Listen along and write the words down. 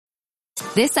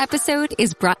This episode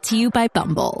is brought to you by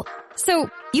Bumble. So,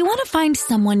 you want to find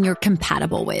someone you're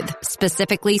compatible with,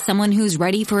 specifically someone who's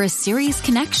ready for a serious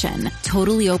connection,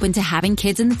 totally open to having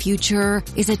kids in the future,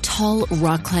 is a tall,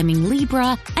 rock-climbing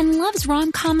Libra, and loves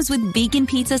rom-coms with vegan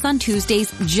pizzas on Tuesdays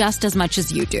just as much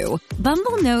as you do.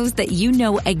 Bumble knows that you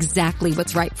know exactly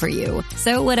what's right for you.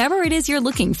 So whatever it is you're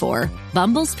looking for,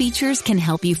 Bumble's features can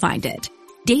help you find it.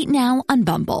 Date now on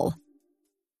Bumble.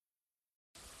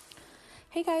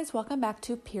 Hey guys, welcome back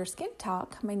to Pure Skin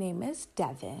Talk. My name is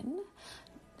Devin.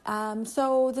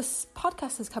 So this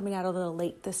podcast is coming out a little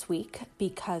late this week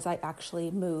because I actually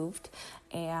moved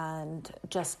and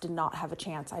just did not have a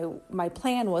chance. My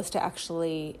plan was to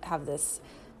actually have this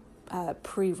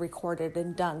pre-recorded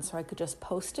and done so I could just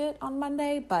post it on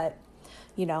Monday, but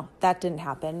you know, that didn't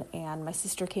happen. And my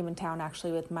sister came in town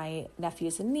actually with my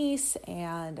nephews and niece,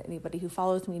 and anybody who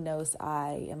follows me knows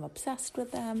I am obsessed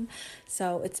with them.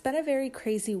 So it's been a very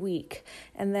crazy week.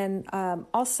 And then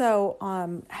also,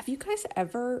 have you guys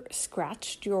ever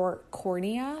scratched your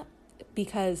cornea?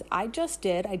 Because I just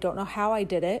did. I don't know how I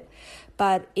did it,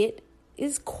 but it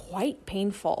is quite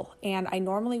painful. And I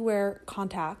normally wear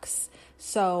contacts,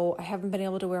 so I haven't been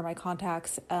able to wear my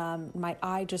contacts. My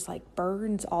eye just like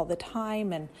burns all the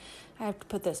time, and I have to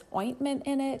put this ointment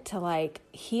in it to like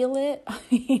heal it. I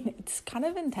mean, it's kind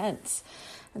of intense.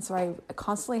 And so I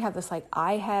constantly have this like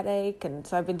eye headache. And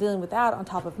so I've been dealing with that on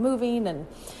top of moving and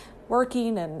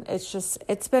working, and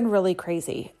it's been really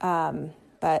crazy.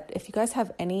 But if you guys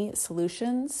have any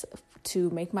solutions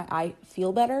to make my eye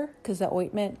feel better, because the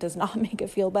ointment does not make it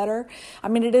feel better. I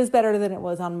mean, it is better than it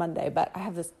was on Monday, but I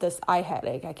have this eye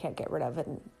headache I can't get rid of,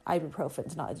 and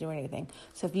ibuprofen's not doing anything.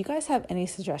 So if you guys have any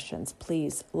suggestions,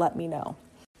 please let me know.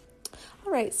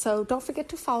 All right, so don't forget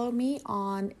to follow me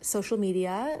on social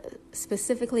media,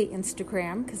 specifically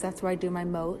Instagram, because that's where I do my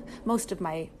most of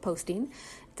my posting.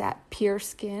 It's at Pure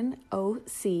Skin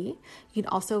OC. You can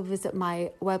also visit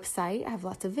my website. I have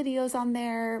lots of videos on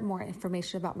there, more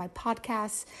information about my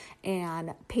podcasts,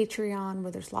 and Patreon,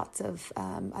 where there's lots of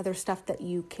other stuff that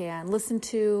you can listen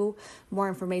to, more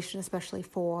information, especially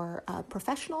for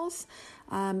professionals.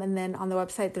 And then on the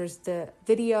website, there's the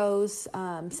videos,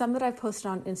 some that I've posted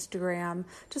on Instagram,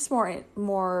 just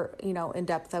more, in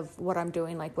depth of what I'm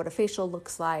doing, like what a facial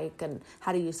looks like and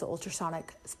how to use the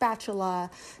ultrasonic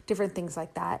spatula, different things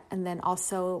like that. And then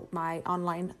also my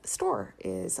online store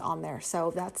is on there.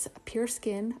 So that's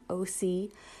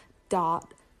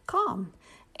pureskinoc.com.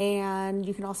 And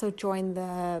you can also join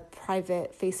the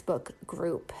private Facebook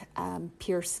group,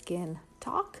 Pure Skin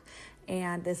Talk.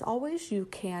 And as always, you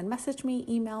can message me,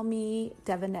 email me,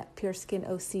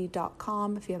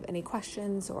 devin@pureskinoc.com if you have any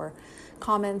questions or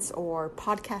comments or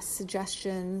podcast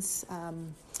suggestions.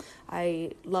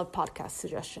 I love podcast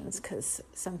suggestions because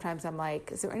sometimes I'm like,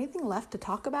 is there anything left to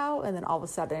talk about? And then all of a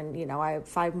sudden, I have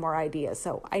 5 more ideas.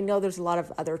 So I know there's a lot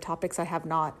of other topics I have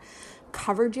not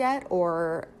covered yet,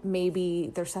 or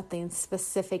maybe there's something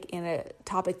specific in a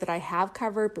topic that I have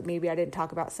covered, but maybe I didn't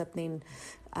talk about something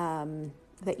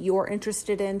that you're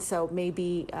interested in. So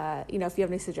maybe, if you have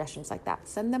any suggestions like that,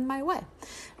 send them my way.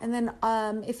 And then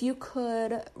if you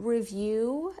could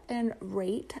review and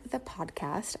rate the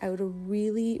podcast, I would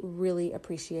really, really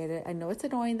appreciate it. I know it's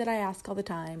annoying that I ask all the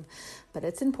time, but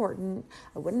it's important.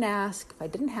 I wouldn't ask if I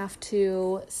didn't have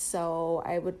to. So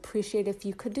I would appreciate if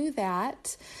you could do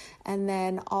that. And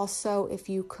then also if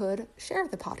you could share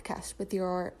the podcast with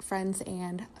your friends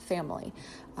and family.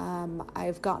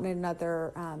 I've gotten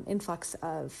another influx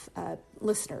of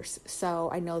listeners,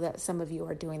 so I know that some of you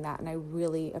are doing that, and I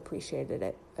really appreciated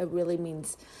it. It really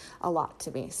means a lot to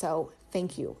me, so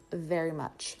thank you very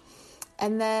much.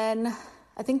 And then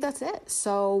I think that's it.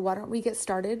 So why don't we get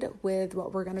started with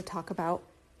what we're going to talk about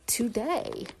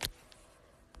today?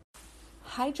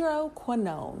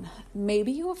 Hydroquinone.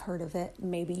 Maybe you have heard of it,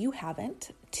 maybe you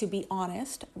haven't. To be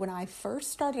honest, when I first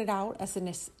started out as an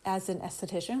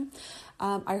esthetician,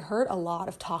 I heard a lot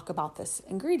of talk about this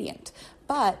ingredient,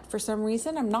 but for some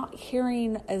reason, I'm not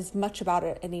hearing as much about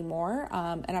it anymore,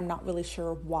 and I'm not really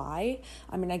sure why.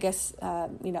 I mean, I guess,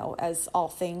 as all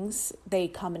things, they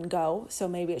come and go, so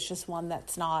maybe it's just one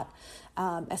that's not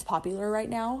as popular right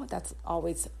now. That's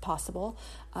always possible.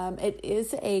 It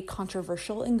is a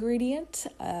controversial ingredient,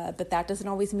 but that doesn't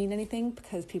always mean anything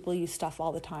because people use stuff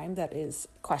all the time that is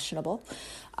questionable.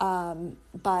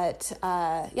 But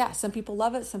some people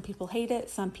love it, some people hate it,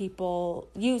 some people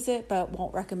use it but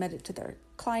won't recommend it to their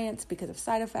clients because of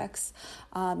side effects.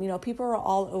 People are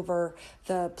all over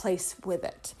the place with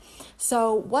it.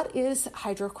 So what is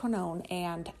hydroquinone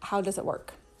and how does it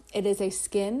work? It is a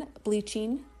skin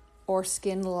bleaching or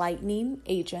skin lightening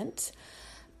agent.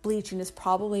 bleaching is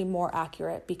probably more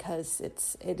accurate because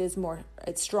it's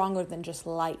stronger than just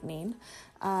lightening.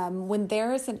 When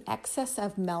there is an excess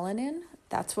of melanin,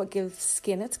 that's what gives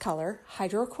skin its color.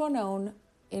 Hydroquinone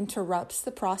interrupts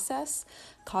the process,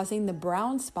 causing the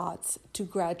brown spots to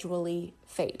gradually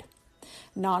fade.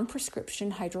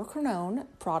 Non-prescription hydroquinone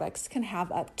products can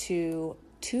have up to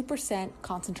 2%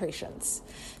 concentrations.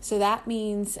 So that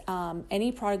means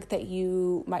any product that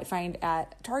you might find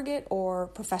at Target or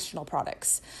professional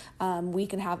products, we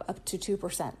can have up to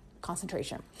 2%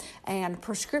 concentration. And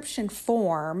prescription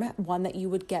form, one that you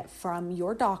would get from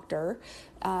your doctor,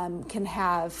 can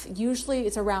have, usually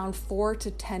it's around 4 to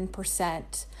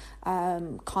 10%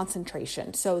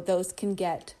 concentration. So those can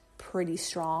get pretty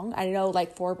strong. I know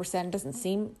like 4% doesn't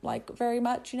seem like very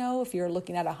much, if you're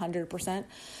looking at 100%,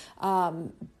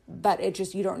 but it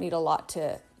just, you don't need a lot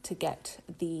to get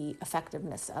the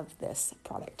effectiveness of this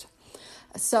product.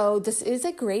 So this is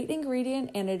a great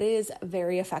ingredient and it is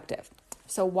very effective.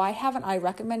 So why haven't I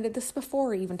recommended this before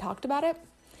or even talked about it?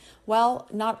 Well,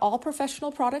 not all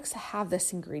professional products have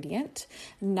this ingredient.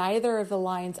 Neither of the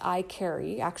lines I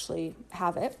carry actually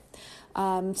have it.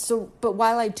 But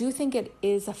while I do think it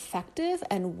is effective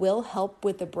and will help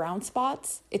with the brown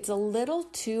spots, it's a little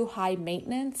too high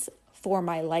maintenance for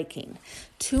my liking.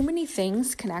 Too many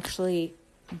things can actually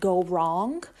go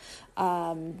wrong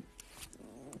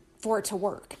for it to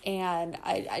work. And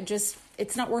I just,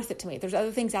 it's not worth it to me. There's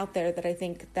other things out there that I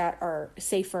think that are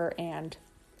safer and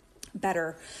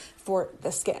better for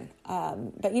the skin.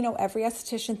 But every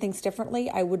esthetician thinks differently.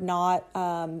 I would not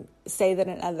say that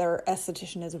another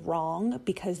esthetician is wrong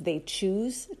because they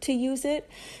choose to use it.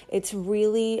 It's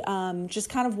really just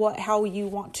kind of how you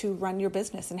want to run your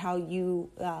business and how you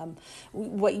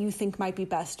what you think might be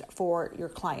best for your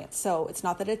clients. So it's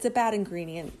not that it's a bad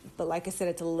ingredient, but like I said,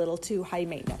 it's a little too high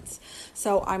maintenance.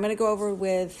 So I'm going to go over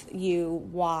with you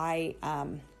why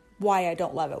I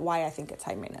don't love it, why I think it's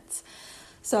high maintenance.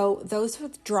 So those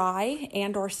with dry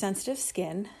and or sensitive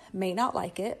skin may not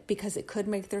like it because it could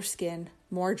make their skin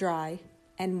more dry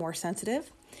and more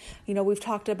sensitive. We've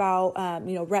talked about,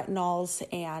 retinols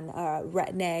and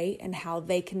Retin-A and how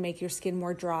they can make your skin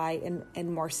more dry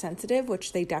and more sensitive,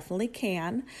 which they definitely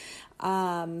can.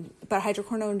 But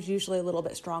hydroquinone is usually a little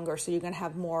bit stronger, so you're going to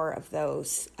have more of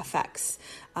those effects.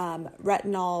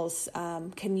 Retinols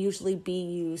can usually be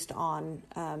used on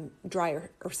dry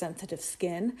or sensitive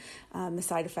skin. The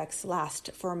side effects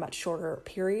last for a much shorter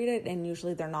period, and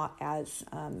usually they're not as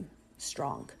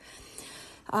strong.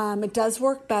 It does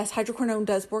work best. Hydroquinone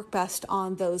does work best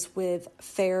on those with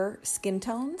fair skin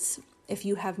tones. If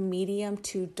you have medium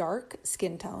to dark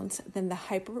skin tones, then the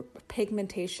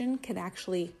hyperpigmentation can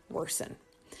actually worsen.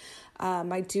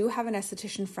 I do have an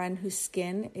esthetician friend whose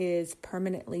skin is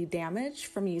permanently damaged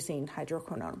from using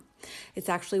hydroquinone. It's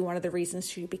actually one of the reasons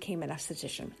she became an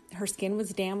esthetician. Her skin was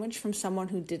damaged from someone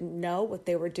who didn't know what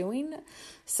they were doing.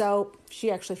 So she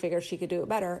actually figured she could do it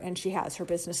better, and she has. Her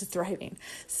business is thriving.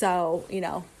 So,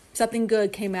 something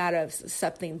good came out of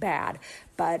something bad.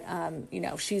 But,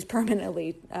 she's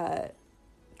permanently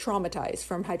traumatized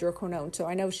from hydroquinone. So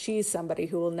I know she's somebody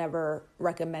who will never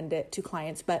recommend it to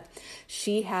clients, but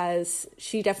she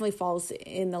definitely falls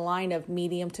in the line of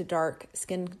medium to dark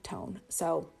skin tone.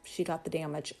 So she got the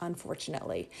damage,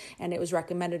 unfortunately, and it was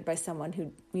recommended by someone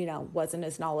who, wasn't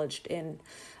as knowledgeable in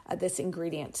this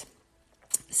ingredient.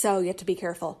 So you have to be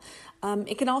careful.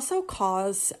 It can also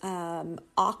cause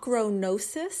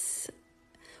ochronosis,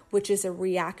 which is a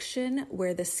reaction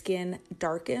where the skin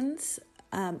darkens.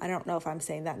 I don't know if I'm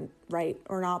saying that right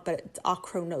or not, but it's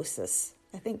ochronosis.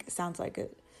 I think it sounds like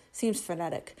it. Seems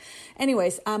phonetic.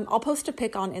 Anyways, I'll post a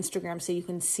pic on Instagram so you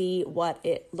can see what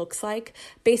it looks like.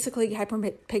 Basically,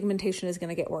 hyperpigmentation is going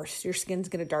to get worse. Your skin's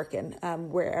going to darken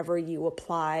wherever you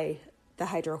apply the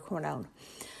hydroquinone.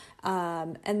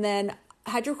 And then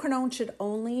hydroquinone should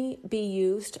only be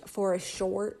used for a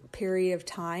short period of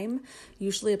time,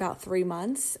 usually about 3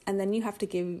 months, and then you have to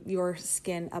give your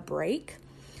skin a break.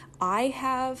 I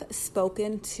have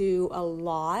spoken to a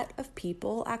lot of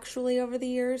people actually over the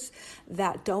years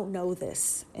that don't know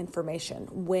this information.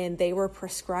 When they were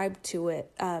prescribed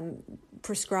it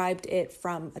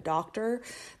from a doctor,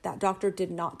 that doctor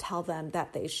did not tell them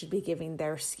that they should be giving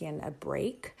their skin a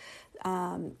break.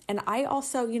 And I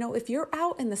also, if you're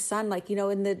out in the sun, like,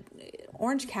 in the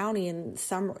Orange County in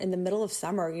summer, in the middle of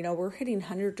summer, we're hitting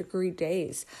 100-degree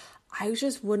days. I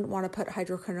just wouldn't want to put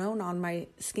hydroquinone on my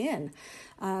skin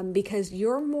because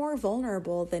you're more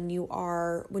vulnerable than you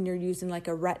are when you're using like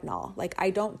a retinol. Like, I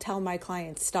don't tell my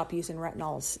clients stop using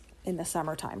retinols in the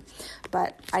summertime.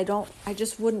 But I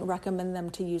just wouldn't recommend them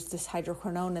to use this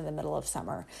hydroquinone in the middle of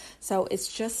summer. So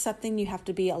it's just something you have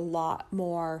to be a lot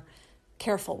more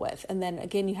careful with. And then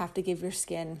again, you have to give your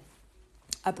skin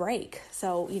a break.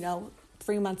 So,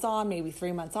 3 months on, maybe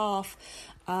 3 months off.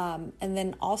 And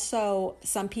then also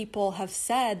some people have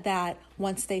said that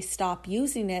once they stop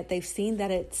using it, they've seen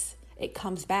that it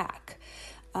comes back.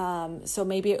 So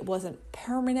maybe it wasn't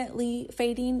permanently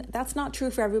fading. That's not true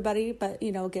for everybody, but,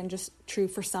 again, just true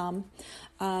for some.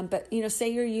 But, say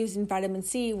you're using vitamin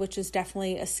C, which is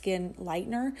definitely a skin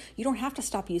lightener. You don't have to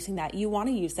stop using that. You want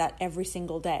to use that every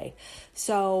single day.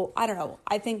 So I don't know.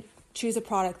 I think choose a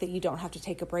product that you don't have to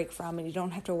take a break from, and you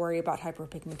don't have to worry about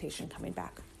hyperpigmentation coming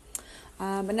back.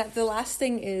 And the last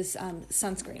thing is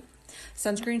sunscreen.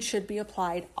 Sunscreen should be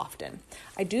applied often.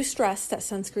 I do stress that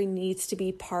sunscreen needs to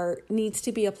be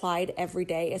applied every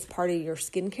day as part of your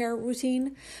skincare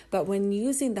routine, but when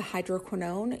using the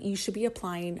hydroquinone, you should be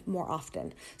applying more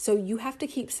often. So you have to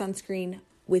keep sunscreen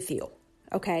with you.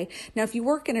 Okay. Now, if you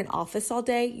work in an office all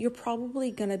day, you're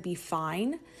probably going to be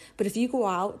fine. But if you go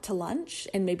out to lunch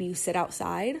and maybe you sit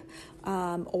outside,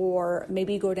 or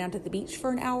maybe you go down to the beach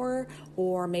for an hour,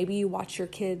 or maybe you watch your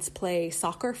kids play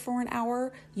soccer for an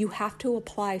hour, you have to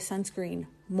apply sunscreen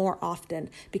more often,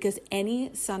 because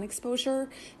any sun exposure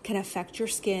can affect your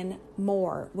skin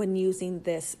more when using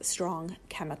this strong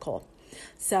chemical.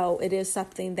 So it is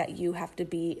something that you have to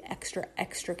be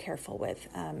extra careful with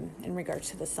in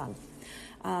regards to the sun.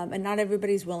 And not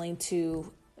everybody's willing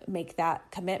to make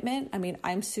that commitment. I mean,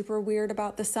 I'm super weird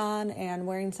about the sun and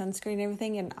wearing sunscreen and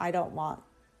everything, and I don't want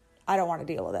to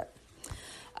deal with it.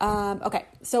 Okay,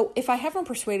 so if I haven't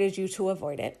persuaded you to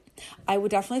avoid it, I would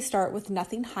definitely start with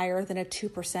nothing higher than a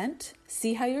 2%.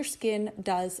 See how your skin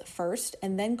does first,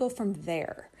 and then go from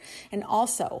there. And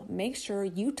also, make sure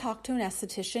you talk to an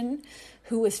esthetician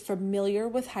who is familiar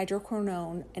with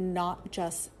hydroquinone and not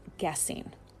just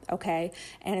guessing. Okay.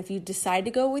 And if you decide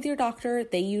to go with your doctor,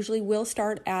 they usually will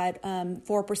start at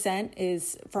 4%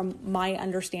 is from my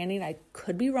understanding. I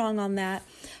could be wrong on that,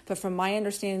 but from my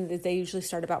understanding, they usually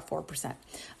start about 4%.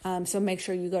 So make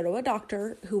sure you go to a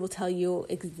doctor who will tell you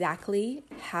exactly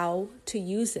how to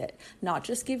use it, not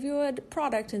just give you a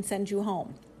product and send you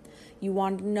home. You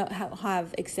want to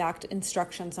have exact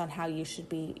instructions on how you should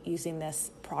be using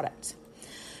this product.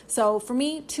 So for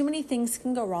me, too many things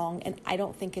can go wrong, and I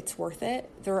don't think it's worth it.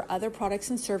 There are other products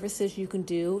and services you can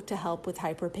do to help with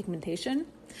hyperpigmentation.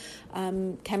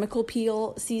 Chemical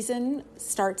peel season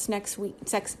starts next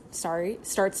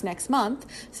month.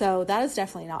 So that is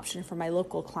definitely an option for my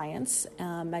local clients.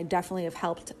 I definitely have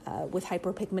helped with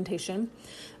hyperpigmentation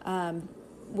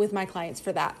with my clients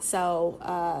for that.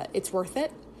 So it's worth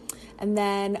it. And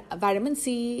then vitamin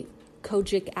C,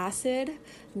 kojic acid,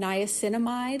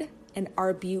 niacinamide, and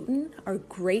arbutin are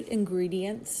great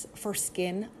ingredients for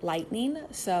skin lightening.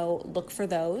 So look for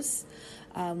those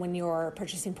when you're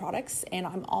purchasing products. And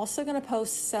I'm also going to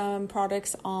post some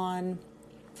products on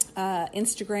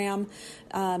Instagram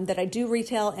that I do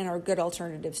retail and are good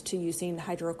alternatives to using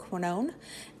hydroquinone.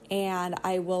 And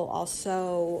I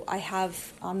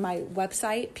have on my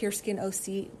website,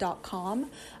 pureskinoc.com,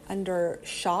 under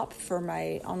shop for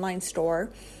my online store,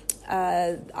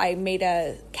 I made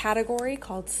a category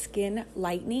called skin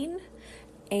lightening,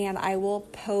 and I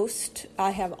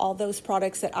have all those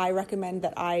products that I recommend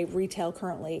that I retail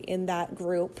currently in that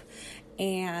group,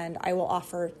 and I will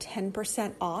offer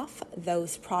 10% off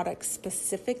those products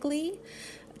specifically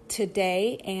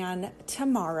today and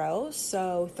tomorrow.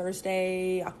 So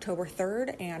Thursday, October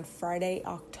 3rd and Friday,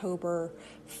 October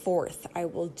 4th, I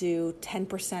will do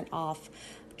 10% off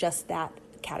just that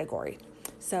category.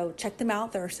 So check them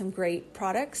out. There are some great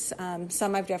products.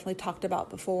 Some I've definitely talked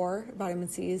about before. Vitamin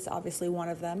C is obviously one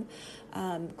of them.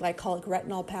 Glycolic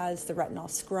retinol pads, the retinol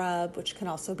scrub, which can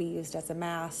also be used as a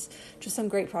mask. Just some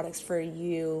great products for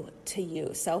you to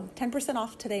use. So 10%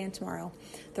 off today and tomorrow,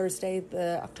 Thursday,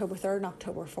 the October 3rd and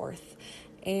October 4th.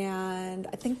 And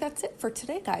I think that's it for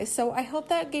today, guys. So I hope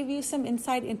that gave you some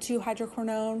insight into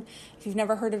hydroquinone. If you've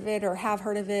never heard of it or have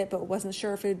heard of it but wasn't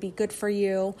sure if it would be good for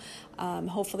you,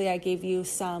 hopefully I gave you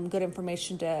some good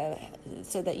information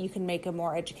so that you can make a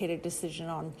more educated decision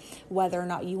on whether or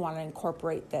not you want to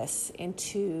incorporate this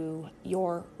into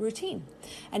your routine.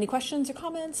 Any questions or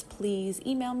comments, please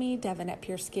email me,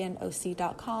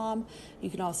 devin@pureskinoc.com. You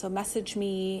can also message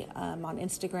me on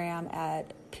Instagram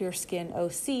at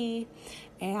pureskinoc,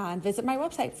 and visit my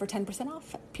website for 10%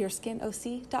 off,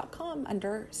 pureskinoc.com,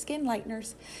 under skin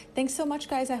lighteners. Thanks so much,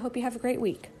 guys. I hope you have a great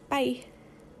week. Bye.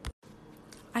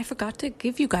 I forgot to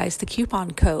give you guys the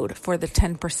coupon code for the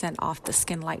 10% off the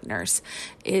skin lighteners.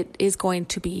 It is going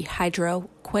to be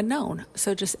hydroquinone.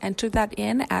 So just enter that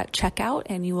in at checkout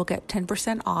and you will get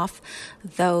 10% off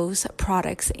those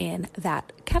products in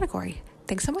that category.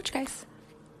 Thanks so much, guys.